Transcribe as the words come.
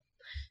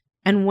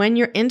And when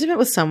you're intimate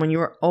with someone,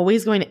 you are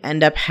always going to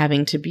end up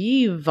having to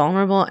be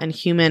vulnerable and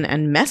human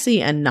and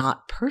messy and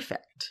not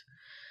perfect,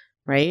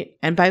 right?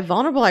 And by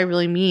vulnerable, I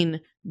really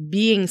mean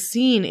being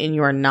seen in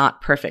your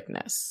not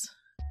perfectness.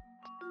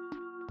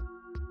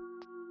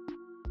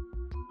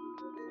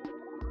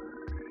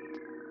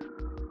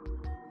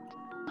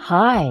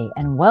 Hi,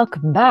 and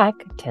welcome back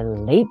to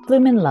Late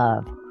Bloomin'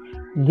 Love,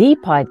 the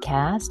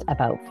podcast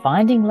about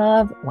finding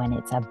love when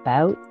it's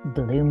about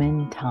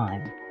bloomin'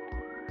 time.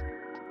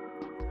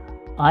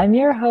 I'm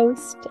your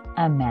host,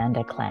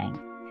 Amanda Klang,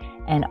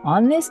 and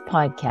on this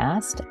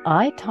podcast,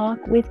 I talk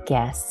with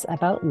guests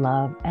about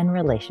love and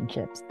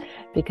relationships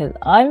because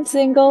I'm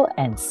single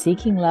and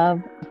seeking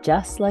love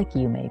just like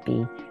you may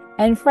be,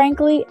 and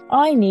frankly,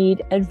 I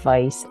need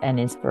advice and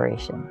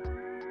inspiration.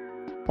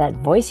 That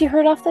voice you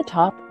heard off the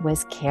top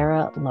was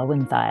Kara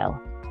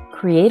Lowenthal,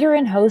 creator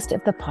and host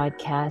of the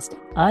podcast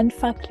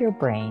Unfuck Your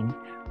Brain,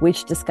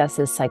 which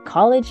discusses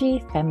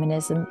psychology,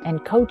 feminism,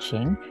 and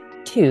coaching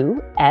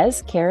to,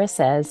 as Kara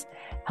says,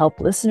 help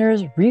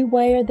listeners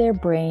rewire their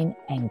brain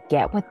and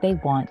get what they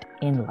want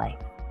in life.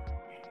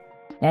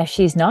 Now,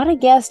 she's not a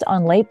guest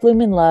on Late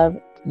Bloomin' Love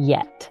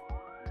yet,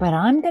 but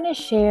I'm going to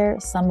share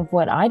some of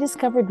what I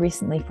discovered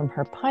recently from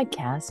her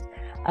podcast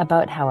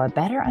about how a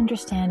better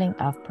understanding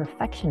of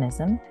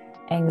perfectionism,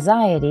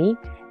 anxiety,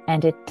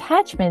 and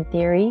attachment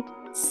theory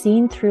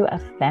seen through a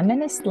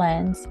feminist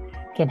lens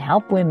can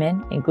help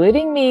women,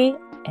 including me,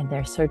 in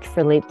their search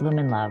for late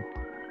bloomin' love.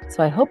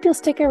 So I hope you'll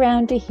stick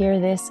around to hear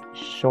this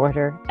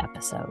shorter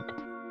episode.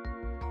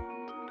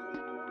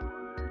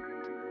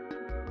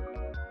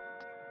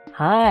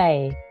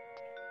 Hi,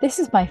 this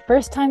is my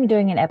first time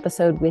doing an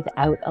episode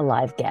without a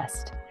live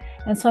guest.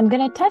 And so I'm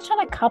going to touch on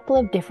a couple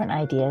of different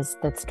ideas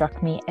that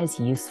struck me as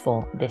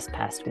useful this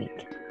past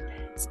week.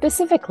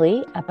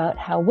 Specifically about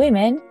how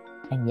women,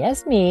 and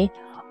yes, me,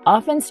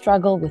 often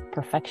struggle with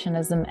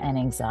perfectionism and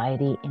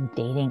anxiety in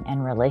dating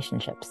and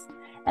relationships,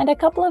 and a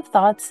couple of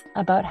thoughts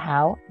about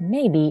how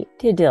maybe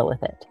to deal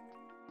with it.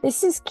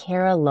 This is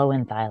Kara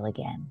Lowenthal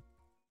again.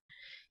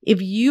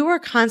 If you are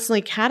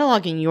constantly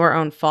cataloging your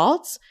own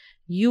faults,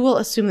 you will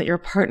assume that your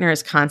partner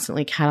is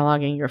constantly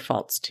cataloging your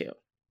faults too.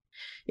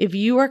 If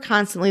you are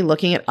constantly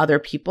looking at other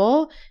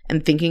people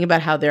and thinking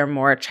about how they're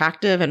more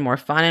attractive and more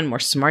fun and more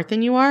smart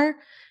than you are,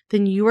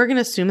 then you are going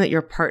to assume that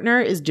your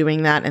partner is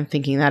doing that and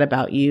thinking that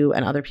about you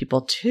and other people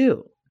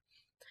too.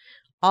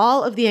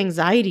 All of the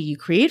anxiety you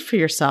create for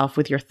yourself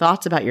with your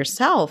thoughts about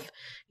yourself,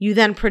 you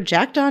then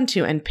project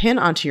onto and pin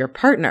onto your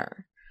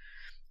partner.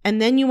 And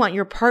then you want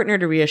your partner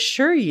to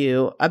reassure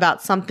you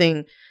about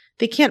something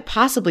they can't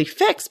possibly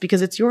fix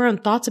because it's your own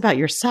thoughts about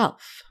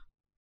yourself.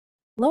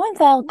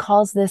 Lowenthal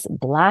calls this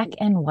black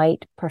and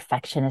white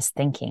perfectionist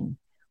thinking,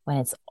 when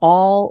it's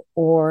all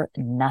or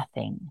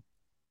nothing.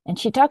 And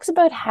she talks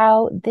about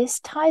how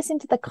this ties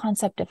into the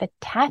concept of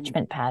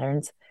attachment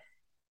patterns,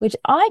 which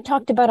I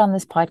talked about on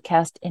this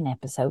podcast in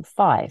episode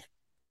 5.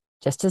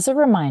 Just as a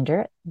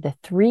reminder, the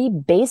 3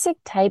 basic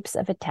types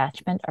of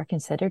attachment are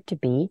considered to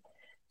be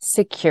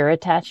secure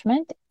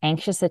attachment,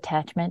 anxious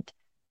attachment,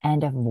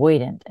 and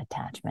avoidant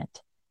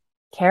attachment.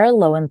 Kara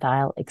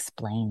Lowenthal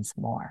explains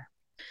more.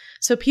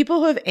 So people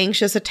who have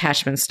anxious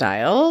attachment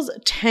styles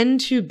tend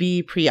to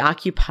be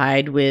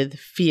preoccupied with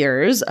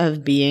fears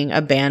of being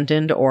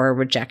abandoned or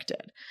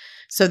rejected.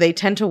 So they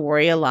tend to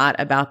worry a lot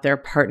about their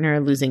partner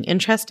losing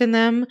interest in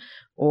them,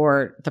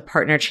 or the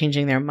partner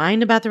changing their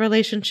mind about the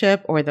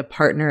relationship, or the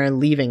partner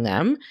leaving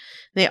them.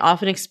 They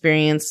often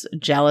experience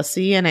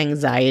jealousy and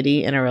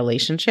anxiety in a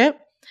relationship.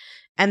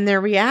 And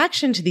their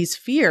reaction to these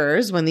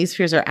fears, when these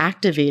fears are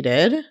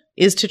activated,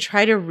 is to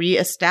try to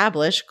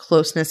reestablish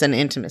closeness and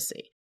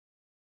intimacy.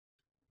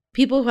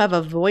 People who have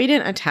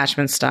avoidant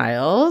attachment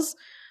styles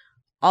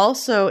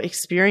also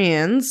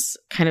experience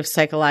kind of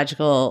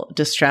psychological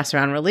distress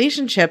around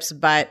relationships,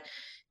 but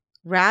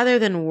rather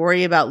than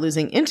worry about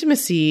losing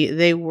intimacy,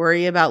 they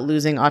worry about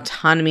losing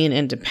autonomy and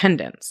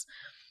independence.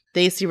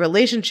 They see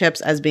relationships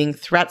as being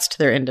threats to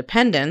their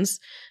independence,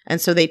 and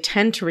so they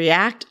tend to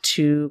react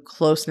to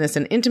closeness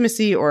and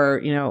intimacy,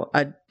 or,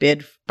 a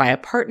bid by a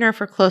partner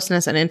for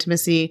closeness and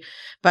intimacy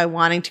by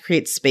wanting to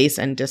create space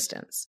and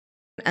distance.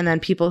 And then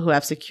people who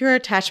have secure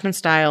attachment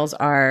styles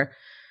are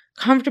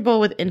comfortable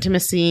with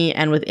intimacy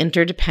and with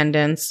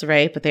interdependence,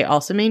 right? But they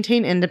also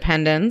maintain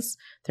independence.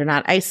 They're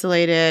not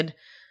isolated,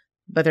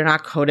 but they're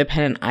not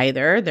codependent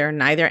either. They're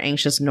neither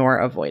anxious nor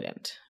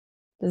avoidant.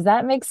 Does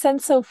that make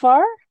sense so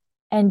far?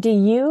 And do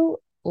you,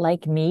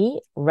 like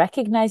me,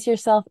 recognize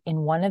yourself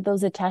in one of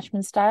those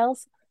attachment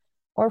styles?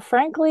 Or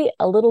frankly,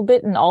 a little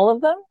bit in all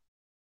of them?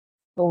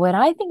 But what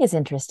I think is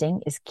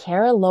interesting is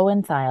Kara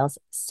Lowenthal's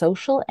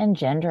social and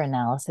gender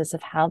analysis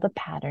of how the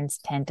patterns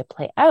tend to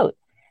play out,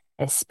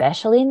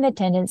 especially in the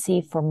tendency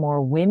for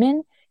more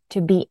women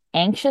to be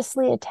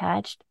anxiously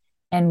attached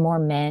and more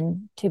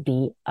men to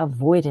be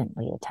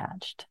avoidantly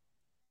attached.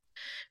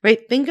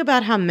 Right? Think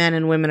about how men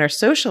and women are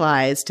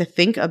socialized to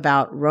think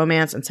about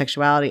romance and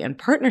sexuality and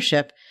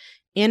partnership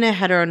in a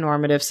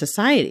heteronormative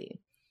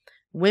society.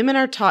 Women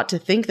are taught to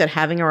think that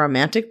having a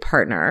romantic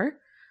partner,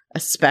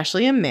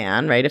 especially a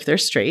man, right, if they're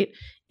straight,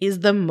 is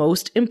the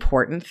most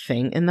important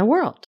thing in the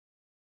world.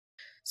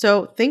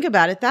 So think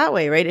about it that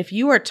way, right? If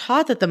you are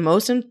taught that the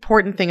most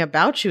important thing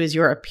about you is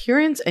your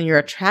appearance and your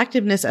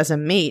attractiveness as a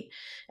mate,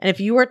 and if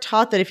you are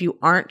taught that if you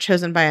aren't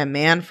chosen by a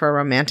man for a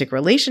romantic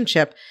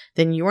relationship,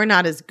 then you're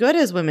not as good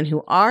as women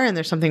who are and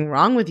there's something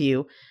wrong with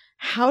you,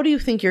 how do you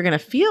think you're going to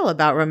feel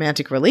about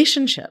romantic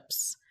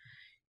relationships?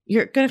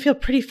 You're going to feel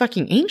pretty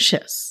fucking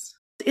anxious.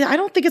 I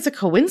don't think it's a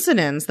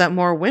coincidence that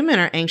more women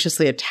are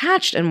anxiously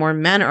attached and more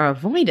men are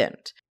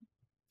avoidant.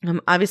 I'm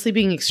obviously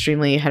being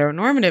extremely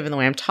heteronormative in the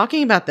way I'm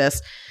talking about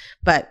this,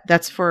 but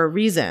that's for a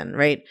reason,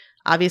 right?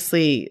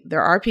 Obviously,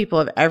 there are people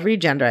of every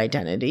gender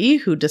identity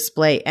who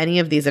display any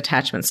of these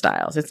attachment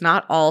styles. It's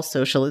not all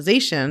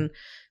socialization.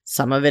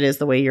 Some of it is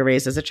the way you're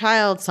raised as a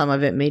child. Some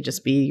of it may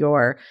just be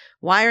your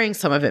wiring.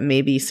 Some of it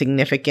may be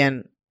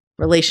significant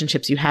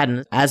relationships you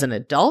had as an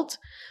adult.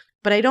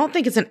 But I don't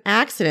think it's an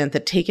accident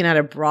that taken at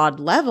a broad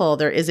level,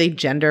 there is a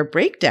gender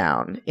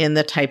breakdown in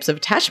the types of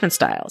attachment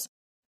styles.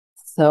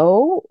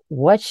 So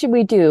what should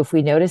we do if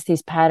we notice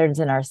these patterns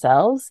in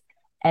ourselves,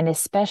 and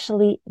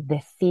especially the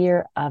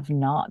fear of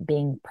not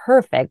being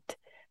perfect,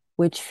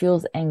 which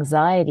fuels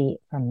anxiety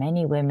for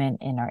many women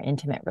in our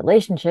intimate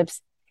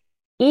relationships,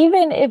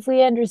 even if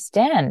we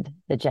understand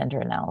the gender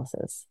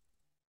analysis?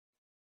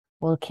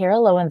 Well, Kara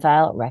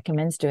Lowenthal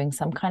recommends doing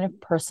some kind of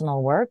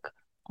personal work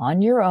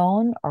on your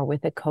own or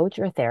with a coach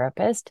or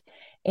therapist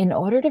in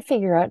order to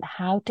figure out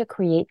how to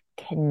create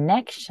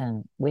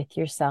connection with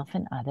yourself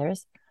and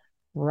others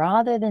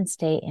rather than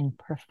stay in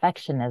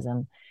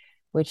perfectionism,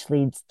 which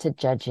leads to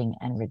judging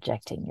and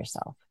rejecting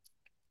yourself.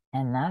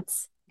 And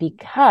that's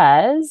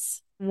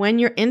because when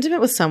you're intimate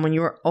with someone,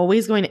 you are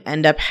always going to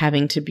end up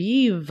having to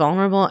be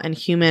vulnerable and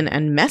human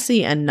and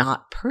messy and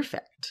not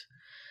perfect,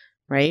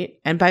 right?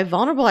 And by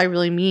vulnerable, I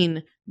really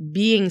mean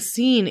being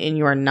seen in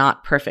your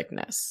not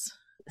perfectness.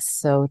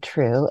 So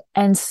true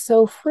and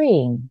so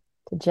freeing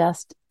to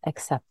just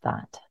accept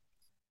that.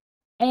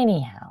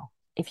 Anyhow,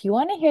 if you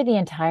want to hear the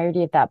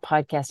entirety of that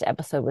podcast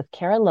episode with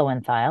Kara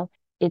Lowenthal,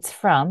 it's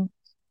from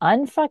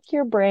Unfuck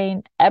Your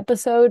Brain,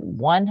 episode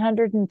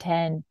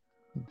 110,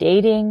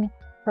 Dating,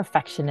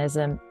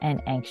 Perfectionism,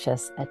 and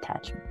Anxious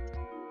Attachment.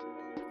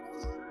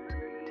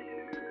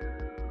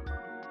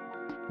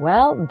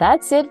 Well,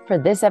 that's it for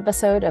this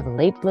episode of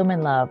Late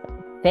Bloomin' Love.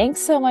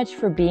 Thanks so much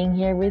for being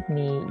here with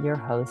me, your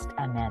host,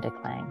 Amanda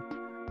Klang.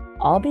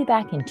 I'll be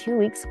back in 2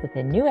 weeks with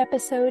a new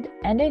episode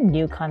and a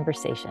new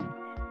conversation.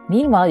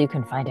 Meanwhile, you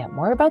can find out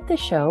more about the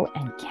show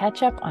and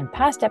catch up on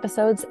past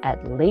episodes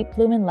at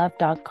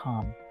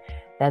latebloominlove.com.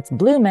 That's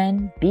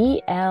Bloomin,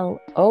 BLOOMIN.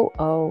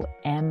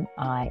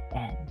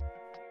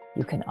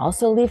 You can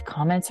also leave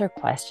comments or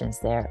questions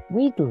there.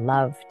 We'd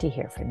love to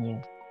hear from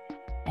you.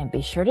 And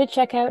be sure to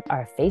check out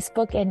our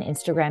Facebook and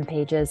Instagram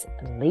pages,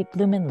 Late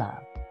Bloomin'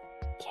 Love.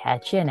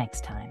 Catch you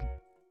next time.